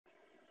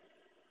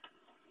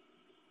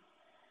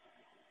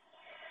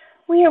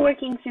We are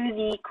working through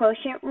the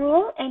quotient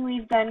rule, and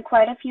we've done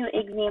quite a few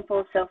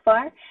examples so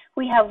far.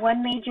 We have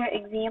one major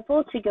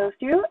example to go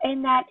through,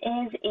 and that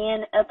is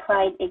an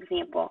applied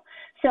example.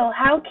 So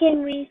how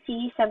can we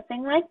see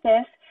something like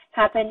this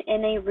happen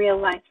in a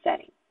real-life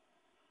setting?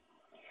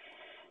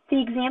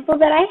 The example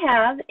that I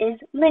have is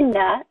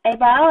Linda, a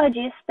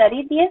biologist,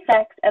 studied the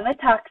effects of a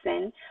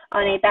toxin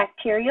on a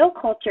bacterial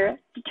culture,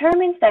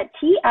 determines that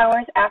T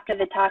hours after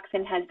the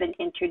toxin has been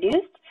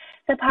introduced,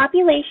 the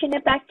population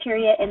of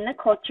bacteria in the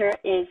culture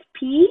is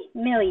P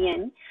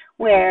million,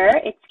 where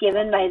it's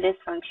given by this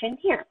function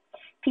here.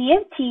 P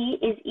of T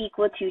is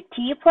equal to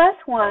T plus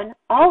 1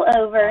 all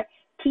over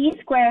T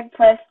squared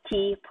plus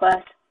T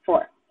plus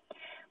 4.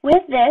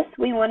 With this,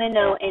 we want to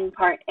know in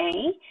part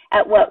A,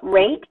 at what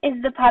rate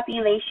is the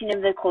population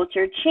of the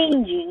culture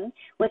changing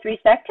with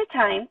respect to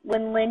time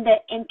when Linda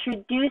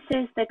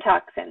introduces the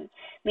toxin,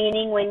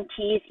 meaning when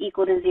T is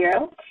equal to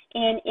 0,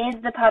 and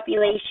is the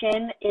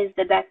population, is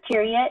the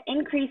bacteria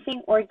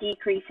increasing or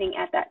decreasing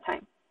at that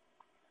time?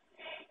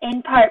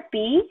 In part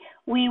B,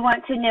 we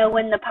want to know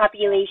when the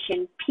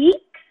population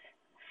peaks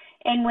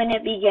and when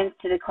it begins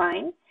to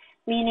decline,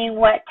 meaning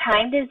what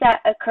time does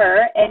that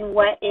occur and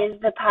what is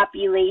the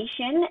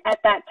population at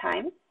that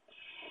time.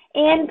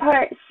 And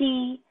part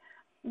C,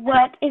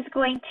 what is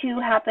going to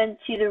happen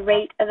to the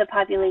rate of the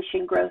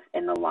population growth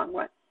in the long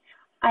run.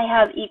 I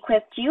have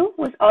equipped you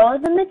with all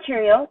of the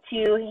material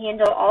to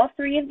handle all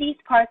three of these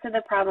parts of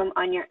the problem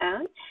on your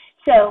own.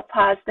 So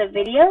pause the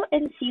video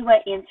and see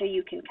what answer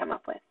you can come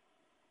up with.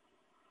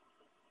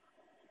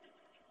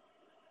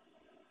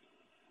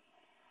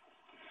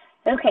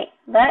 Okay,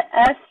 let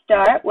us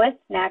start with,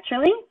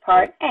 naturally,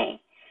 part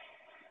A.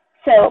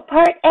 So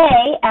part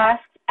A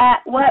asks, at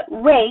what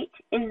rate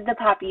is the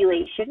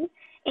population?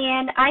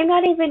 And I'm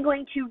not even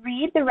going to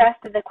read the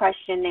rest of the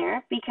question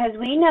there, because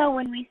we know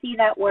when we see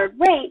that word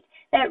rate,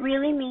 that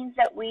really means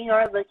that we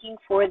are looking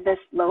for the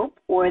slope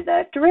or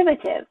the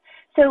derivative.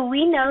 So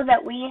we know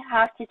that we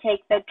have to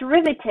take the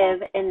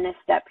derivative in this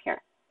step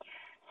here.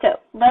 So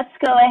let's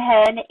go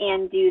ahead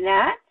and do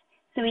that.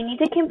 So we need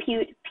to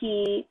compute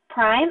P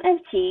prime of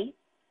T.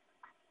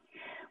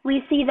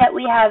 We see that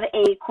we have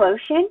a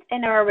quotient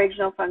in our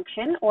original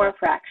function or a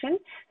fraction.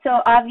 So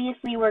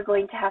obviously we're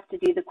going to have to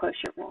do the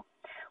quotient rule.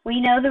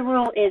 We know the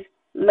rule is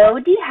low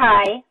d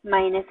high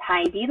minus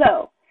high d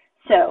low.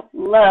 So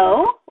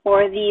low,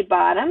 or the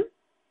bottom,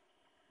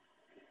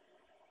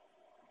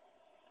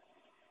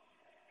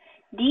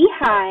 d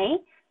high,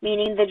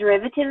 meaning the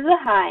derivative of the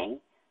high,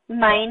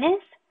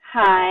 minus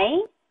high,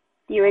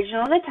 the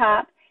original of the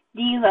top,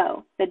 d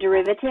low, the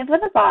derivative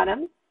of the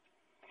bottom,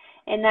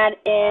 and that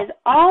is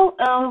all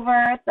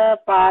over the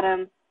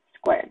bottom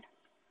squared.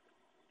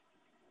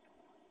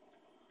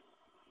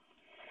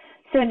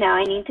 So now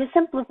I need to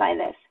simplify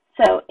this.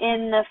 So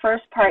in the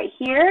first part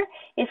here,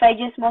 if I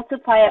just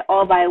multiply it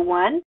all by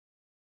 1,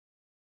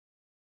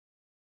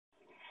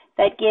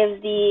 that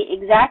gives the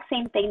exact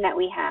same thing that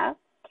we have.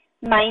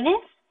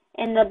 Minus,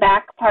 in the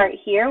back part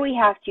here, we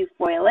have to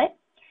FOIL it.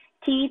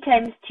 T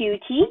times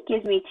 2t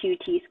gives me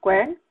 2t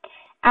squared.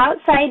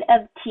 Outside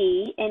of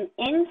t and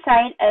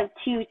inside of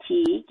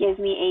 2t gives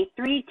me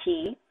a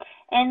 3t,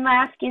 and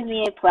last gives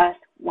me a plus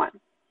 1.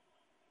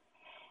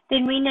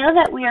 Then we know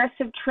that we are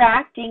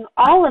subtracting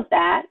all of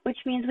that, which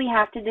means we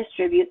have to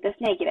distribute this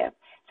negative.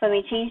 So let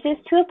me change this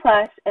to a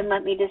plus and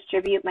let me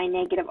distribute my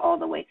negative all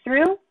the way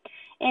through.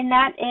 And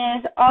that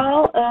is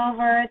all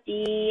over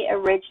the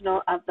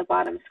original of the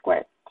bottom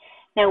squared.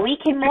 Now we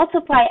can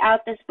multiply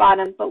out this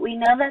bottom, but we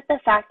know that the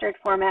factored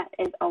format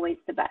is always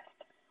the best.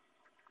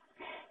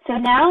 So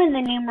now in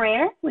the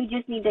numerator, we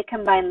just need to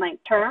combine like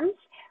terms.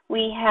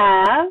 We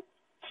have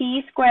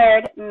t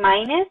squared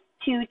minus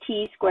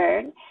 2t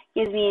squared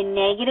gives me a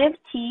negative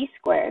t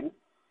squared.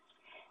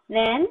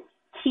 Then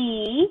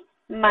t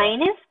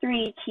minus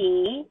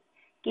 3t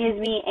gives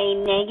me a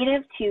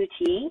negative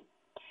 2t.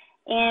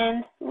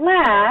 And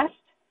last,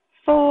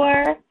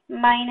 4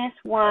 minus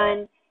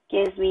 1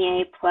 gives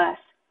me a plus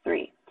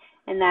 3.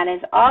 And that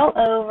is all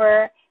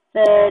over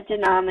the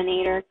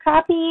denominator,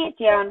 copying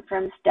it down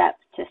from step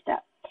to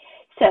step.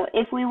 So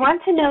if we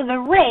want to know the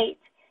rate,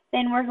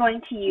 then we're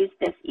going to use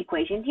this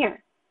equation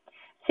here.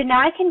 So now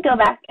I can go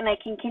back and I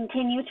can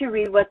continue to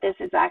read what this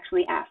is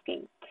actually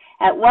asking.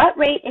 At what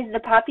rate is the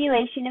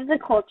population of the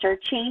culture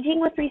changing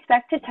with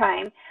respect to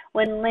time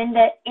when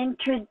Linda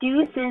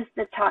introduces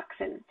the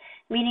toxin?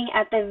 Meaning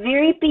at the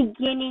very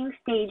beginning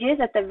stages,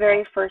 at the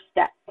very first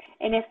step.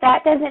 And if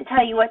that doesn't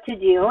tell you what to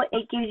do,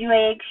 it gives you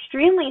an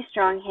extremely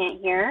strong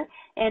hint here,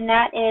 and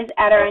that is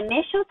at our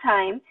initial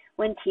time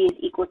when t is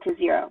equal to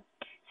 0.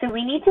 So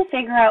we need to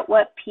figure out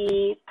what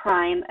P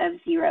prime of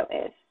 0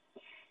 is.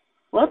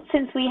 Well,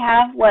 since we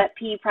have what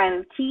P prime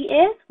of T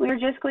is, we're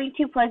just going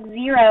to plug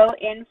 0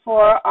 in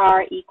for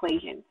our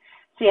equation.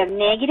 So we have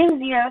negative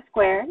 0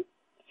 squared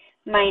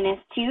minus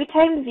 2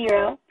 times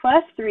 0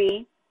 plus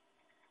 3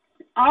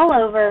 all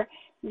over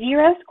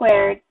 0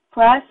 squared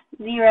plus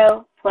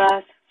 0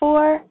 plus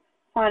 4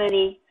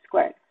 quantity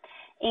squared.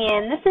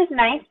 And this is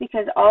nice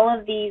because all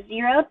of these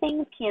zero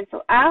things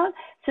cancel out,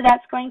 so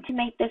that's going to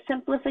make the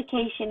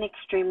simplification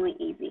extremely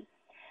easy.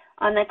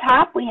 On the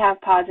top, we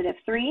have positive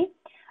 3.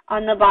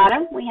 On the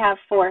bottom, we have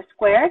 4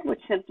 squared,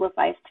 which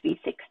simplifies to be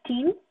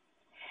 16.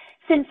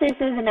 Since this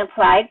is an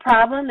applied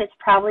problem, it's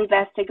probably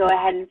best to go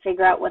ahead and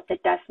figure out what the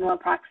decimal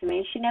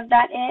approximation of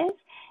that is,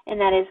 and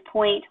that is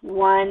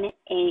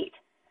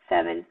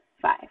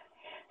 0.1875.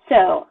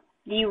 So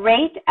the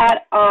rate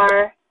at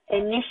our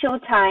initial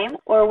time,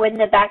 or when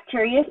the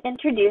bacteria is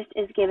introduced,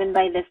 is given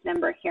by this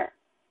number here.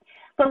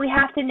 But we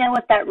have to know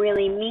what that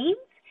really means,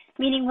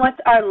 meaning what's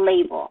our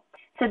label.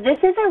 So this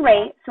is a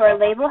rate, so our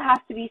label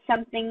has to be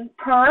something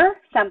per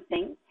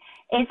something.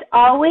 It's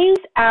always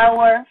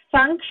our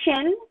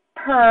function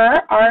per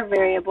our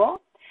variable.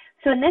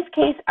 So in this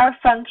case, our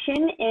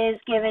function is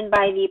given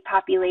by the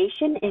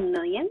population in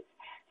millions.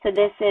 So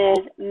this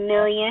is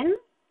million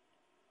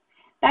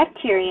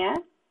bacteria.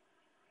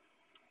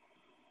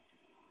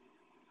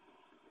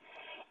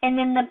 And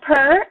then the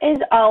per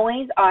is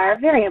always our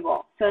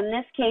variable. So in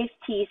this case,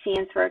 T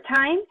stands for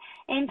time,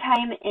 and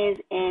time is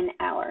in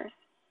hours.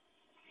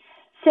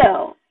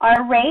 So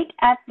our rate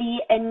at the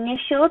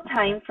initial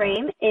time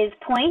frame is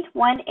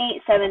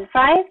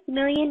 0.1875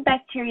 million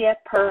bacteria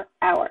per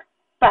hour.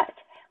 But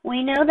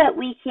we know that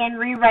we can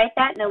rewrite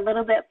that in a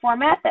little bit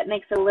format that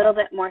makes a little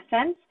bit more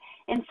sense.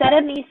 Instead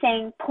of me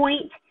saying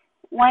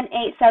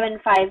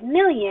 0.1875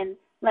 million,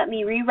 let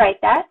me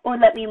rewrite that, or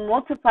let me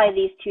multiply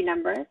these two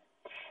numbers.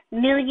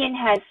 Million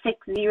has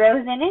 6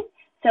 zeros in it,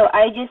 so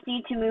I just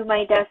need to move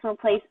my decimal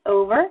place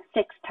over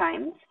 6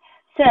 times.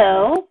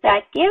 So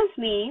that gives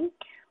me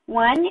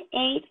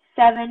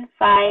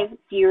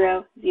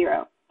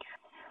 187,500,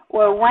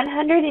 or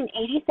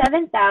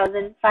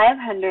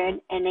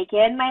 187,500, and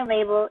again my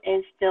label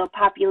is still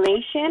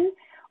population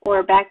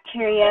or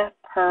bacteria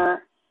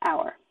per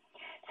hour.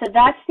 So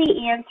that's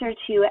the answer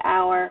to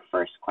our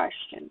first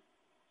question.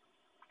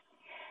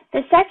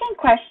 The second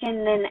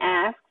question then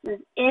asks,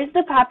 is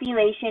the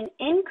population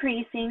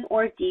increasing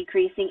or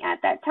decreasing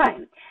at that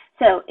time?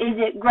 So is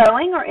it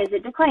growing or is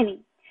it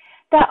declining?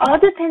 That all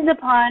depends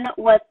upon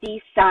what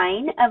the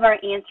sign of our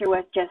answer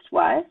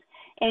was,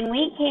 and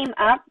we came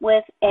up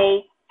with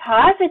a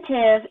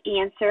positive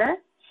answer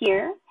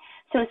here.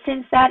 So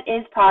since that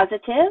is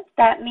positive,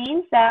 that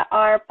means that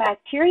our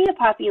bacteria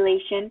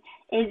population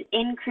is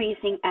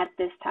increasing at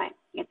this time.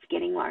 It's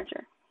getting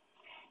larger.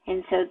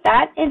 And so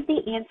that is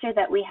the answer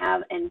that we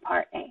have in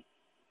part A.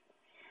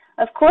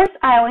 Of course,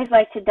 I always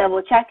like to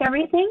double check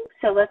everything,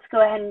 so let's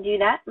go ahead and do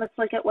that. Let's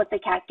look at what the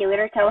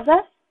calculator tells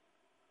us.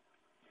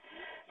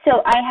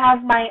 So I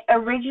have my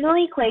original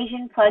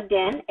equation plugged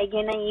in.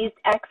 Again, I used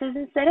x's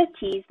instead of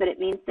t's, but it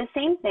means the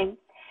same thing.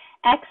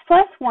 X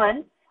plus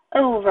 1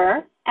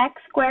 over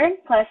x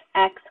squared plus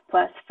x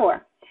plus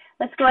 4.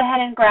 Let's go ahead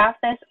and graph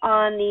this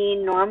on the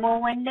normal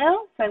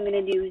window. So I'm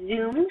going to do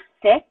zoom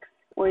 6,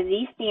 or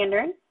Z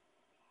standard.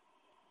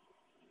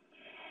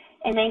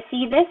 And I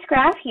see this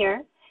graph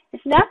here.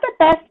 It's not the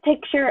best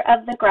picture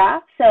of the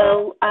graph,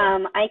 so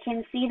I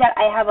can see that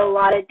I have a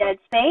lot of dead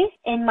space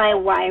in my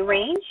y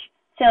range.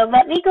 So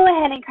let me go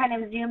ahead and kind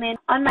of zoom in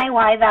on my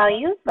y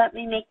values. Let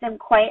me make them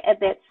quite a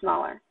bit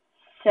smaller.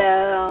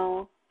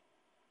 So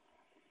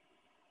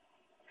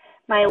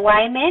my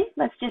y min,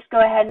 let's just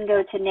go ahead and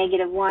go to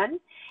 -1.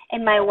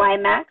 And my y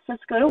max,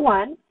 let's go to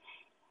 1.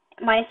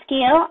 My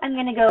scale, I'm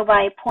going to go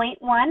by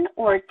 0.1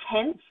 or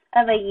tenths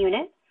of a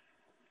unit.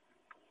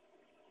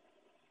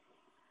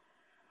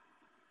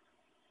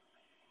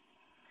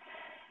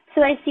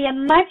 So I see a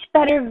much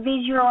better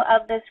visual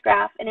of this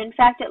graph, and in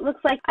fact it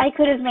looks like I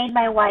could have made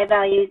my y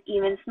values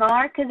even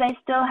smaller because I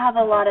still have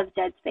a lot of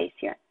dead space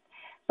here.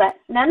 But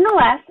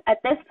nonetheless,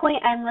 at this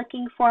point I'm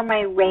looking for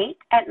my rate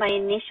at my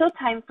initial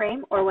time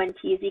frame, or when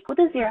t is equal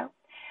to 0.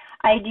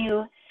 I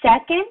do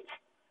second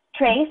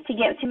trace to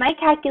get to my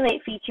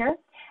calculate feature.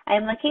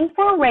 I'm looking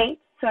for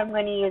rate, so I'm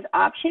going to use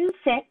option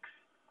 6,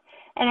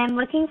 and I'm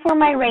looking for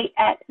my rate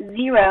at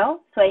 0,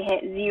 so I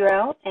hit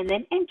 0 and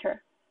then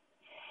enter.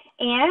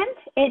 And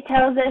it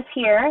tells us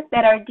here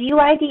that our dy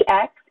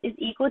dx is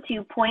equal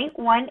to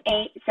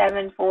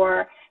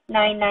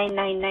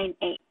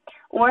 0.187499998.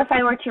 Or if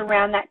I were to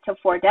round that to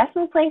 4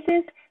 decimal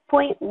places,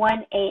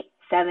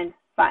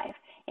 0.1875.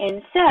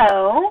 And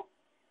so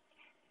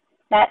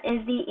that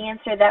is the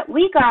answer that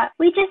we got.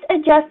 We just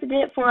adjusted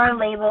it for our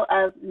label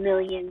of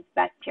millions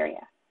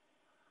bacteria.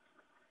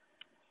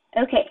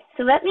 Okay,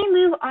 so let me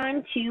move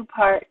on to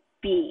part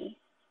B.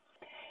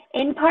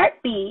 In part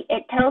B,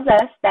 it tells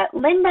us that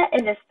Linda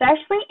is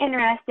especially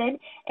interested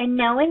in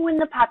knowing when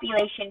the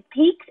population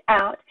peaks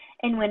out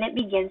and when it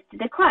begins to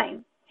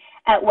decline.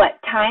 At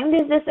what time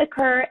does this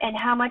occur, and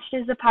how much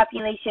does the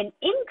population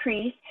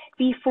increase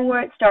before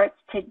it starts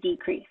to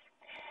decrease?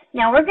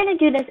 Now, we're going to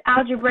do this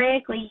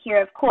algebraically here,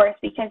 of course,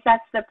 because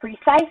that's the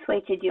precise way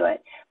to do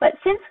it. But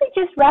since we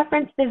just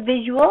referenced the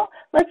visual,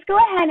 let's go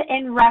ahead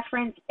and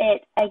reference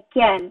it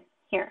again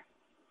here.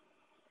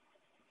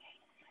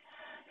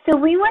 So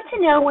we want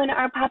to know when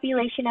our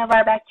population of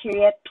our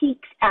bacteria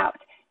peaks out,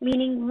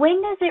 meaning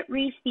when does it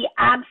reach the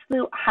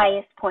absolute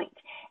highest point?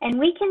 And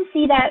we can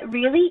see that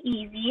really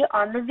easy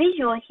on the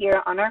visual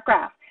here on our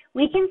graph.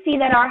 We can see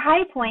that our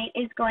high point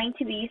is going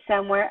to be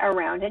somewhere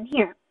around in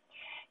here.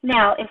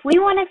 Now, if we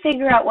want to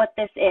figure out what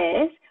this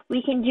is,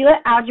 we can do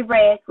it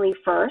algebraically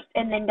first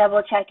and then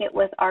double check it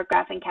with our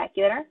graphing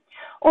calculator.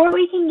 Or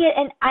we can get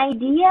an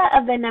idea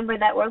of the number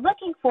that we're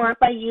looking for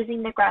by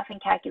using the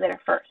graphing calculator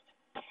first.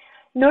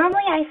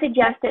 Normally I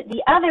suggest it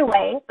the other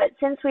way, but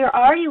since we are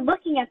already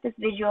looking at this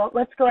visual,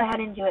 let's go ahead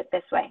and do it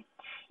this way.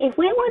 If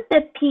we want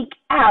the peak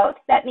out,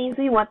 that means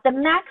we want the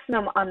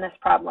maximum on this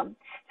problem.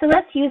 So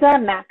let's use our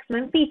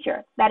maximum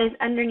feature. That is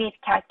underneath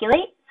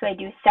calculate, so I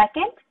do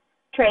second,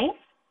 trace.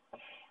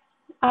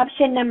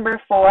 Option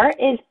number 4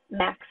 is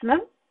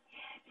maximum.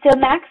 So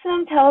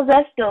maximum tells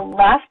us go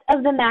left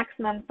of the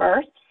maximum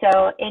first.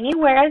 So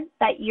anywhere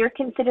that you're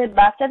considered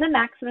left of the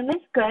maximum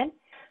is good.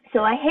 So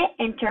I hit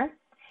enter.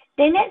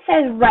 Then it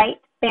says right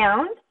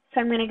bound.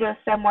 So I'm going to go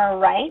somewhere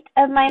right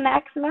of my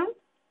maximum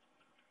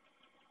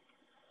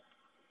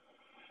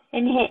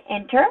and hit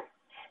enter.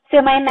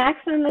 So my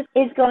maximum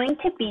is going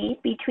to be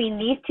between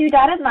these two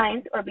dotted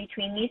lines or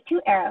between these two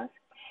arrows.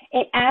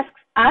 It asks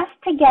us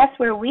to guess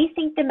where we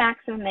think the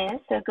maximum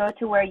is, so go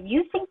to where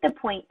you think the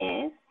point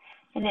is,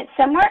 and it's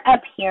somewhere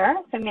up here,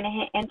 so I'm going to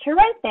hit enter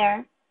right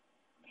there.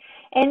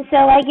 And so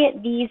I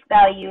get these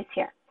values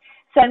here.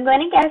 So I'm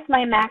going to guess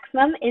my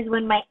maximum is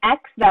when my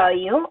x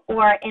value,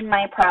 or in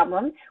my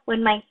problem,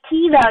 when my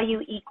t value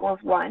equals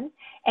 1,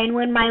 and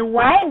when my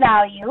y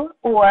value,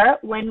 or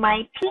when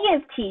my p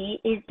of t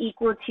is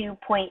equal to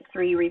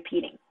 0.3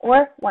 repeating,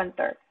 or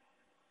 1/3.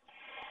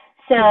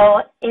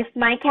 So if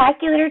my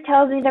calculator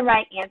tells me the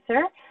right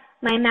answer,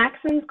 my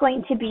maximum is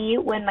going to be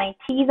when my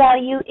t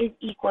value is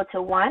equal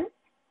to 1,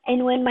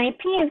 and when my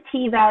p of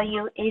t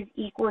value is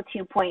equal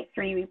to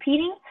 0.3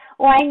 repeating,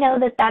 well, I know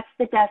that that's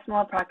the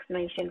decimal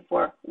approximation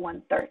for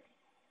 1/3.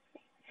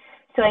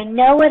 So I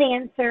know what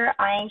answer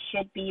I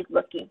should be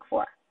looking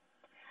for.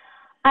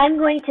 I'm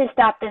going to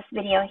stop this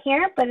video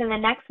here, but in the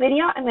next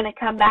video, I'm going to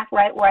come back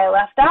right where I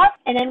left off,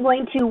 and I'm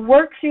going to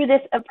work through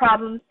this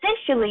problem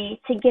visually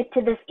to get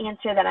to this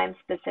answer that I'm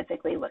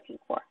specifically looking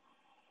for.